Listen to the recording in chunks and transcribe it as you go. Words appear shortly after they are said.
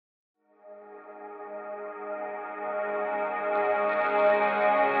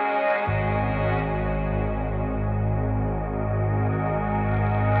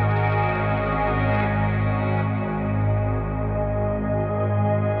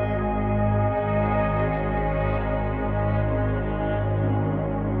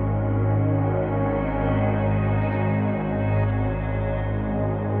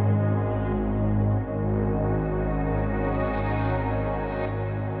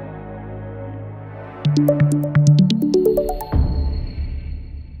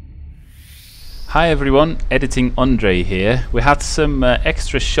Hi everyone, Editing Andre here. We had some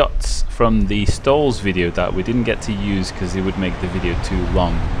extra shots from the stalls video that we didn't get to use because it would make the video too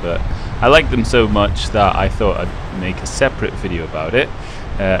long, but I liked them so much that I thought I'd make a separate video about it,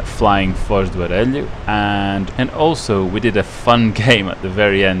 flying Foz do Arelho, and also we did a fun game at the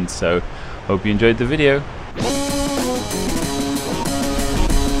very end, so hope you enjoyed the video.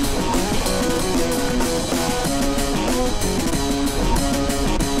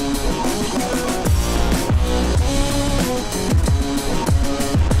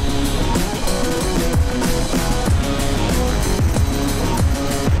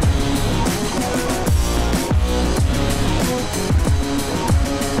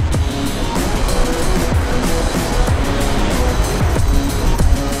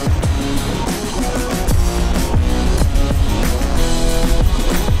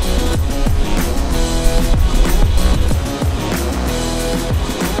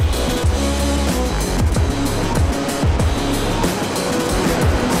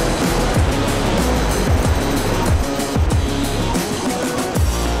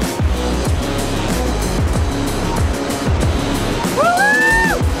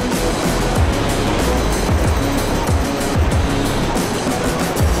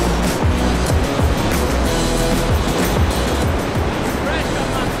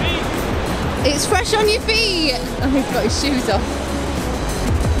 It's fresh on your feet! Oh, he's got his shoes off.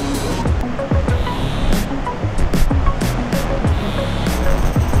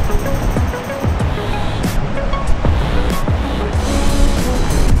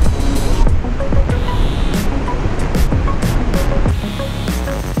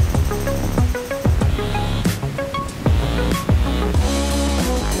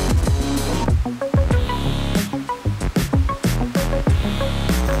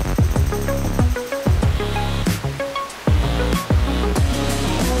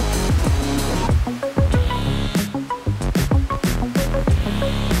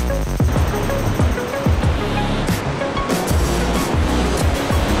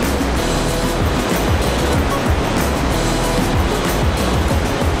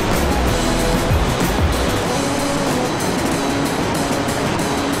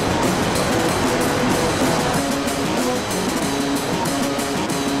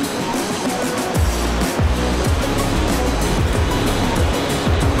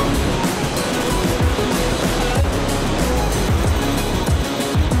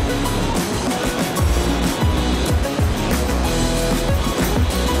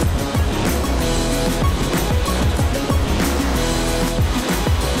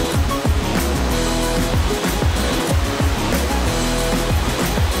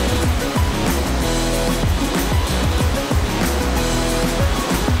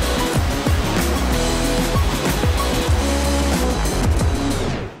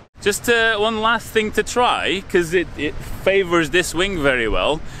 Just one last thing to try, because it favors this wing very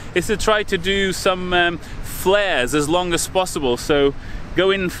well, is to try to do some flares as long as possible. So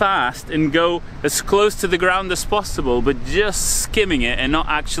go in fast and go as close to the ground as possible, but just skimming it and not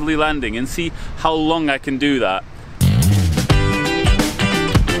actually landing, and see how long I can do that.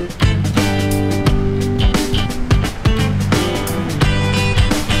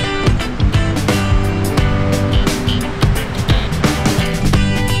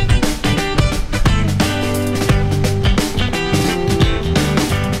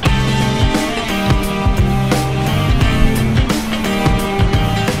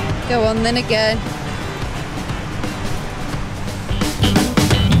 Go on then again.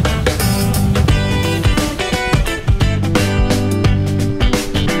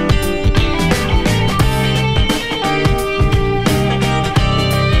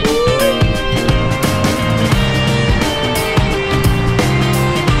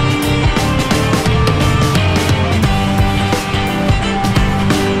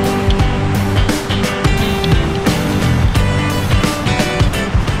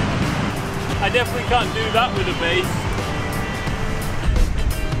 Definitely can't do that with a base.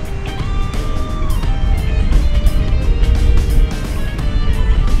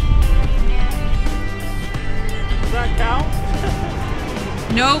 Does that count?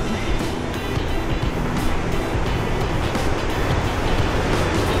 Nope.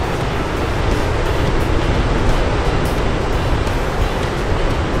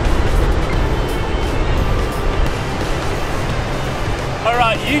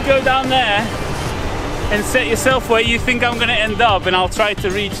 Alright, you go down there and set yourself where you think I'm going to end up, and I'll try to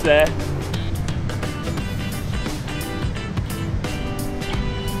reach there.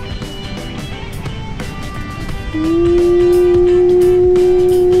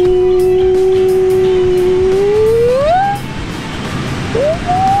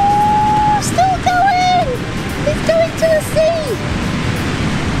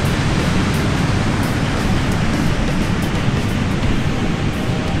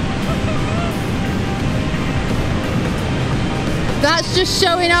 That's just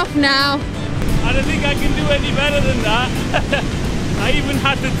showing off now. I don't think I can do any better than that. I even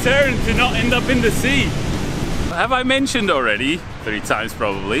had to turn to not end up in the sea. Have I mentioned already, 3 times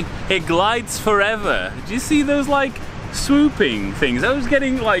probably, it glides forever. Do you see those like swooping things? I was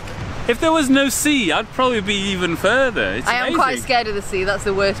getting like, if there was no sea, I'd probably be even further. It's amazing. I am quite scared of the sea. That's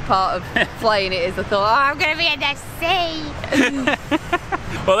the worst part of flying it is I thought, oh, I'm going to be in the sea.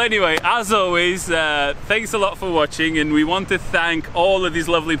 Well, anyway, as always, thanks a lot for watching, and we want to thank all of these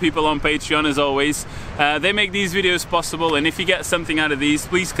lovely people on Patreon as always. They make these videos possible, and if you get something out of these,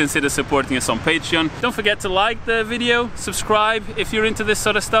 please consider supporting us on Patreon. Don't forget to like the video, subscribe if you're into this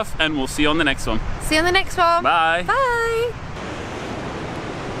sort of stuff, and we'll see you on the next one. See you on the next one. Bye. Bye.